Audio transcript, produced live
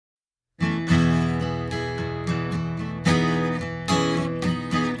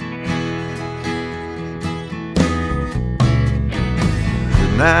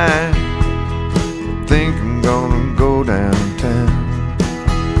Tonight I think I'm gonna go downtown.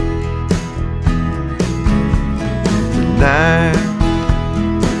 Tonight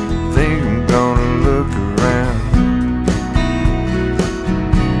I think I'm gonna look around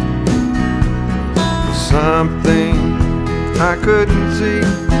for something I couldn't see.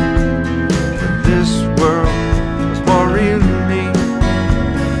 But this world was more real to me.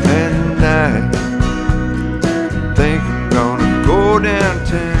 And tonight I think I'm gonna go downtown.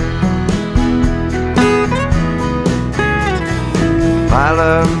 My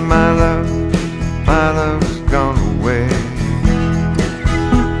love, my love, my love's gone away.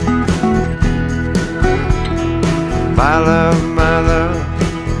 My love,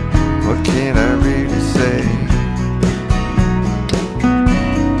 what can I really say?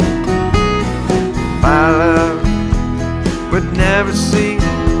 My love would never see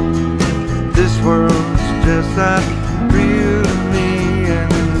this world's just not real to me. And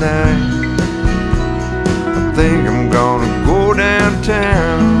tonight I think I'm gonna go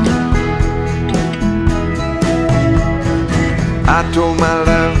downtown. I told my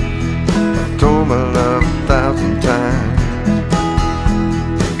love 1,000 times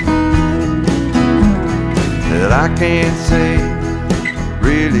that I can't say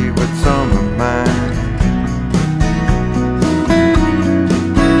really what's on my mind.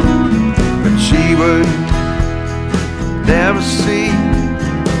 But she would never see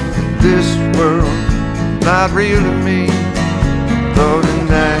that this world not real to me. Though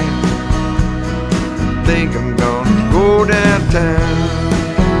tonight I think I'm gonna go downtown.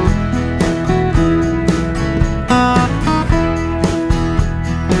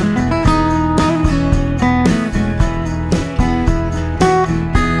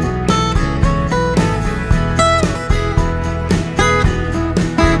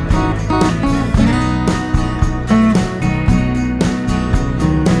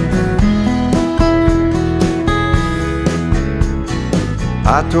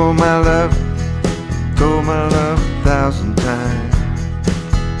 I told my love 1,000 times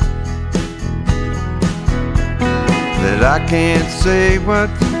that I can't say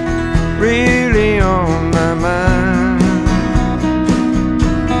what's really on my mind.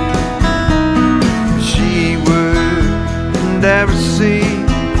 She would never see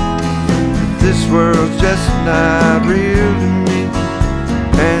that this world's just not real to me.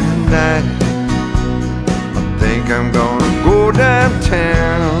 And tonight I think I'm gonna go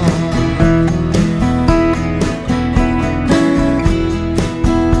downtown.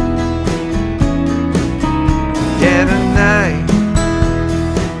 Yeah, tonight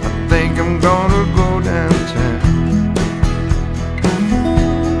I think I'm gonna go downtown.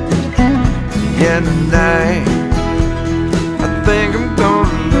 Yeah, tonight I think I'm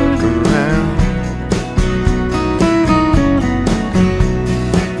gonna look around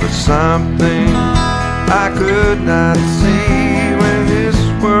for something I could not see.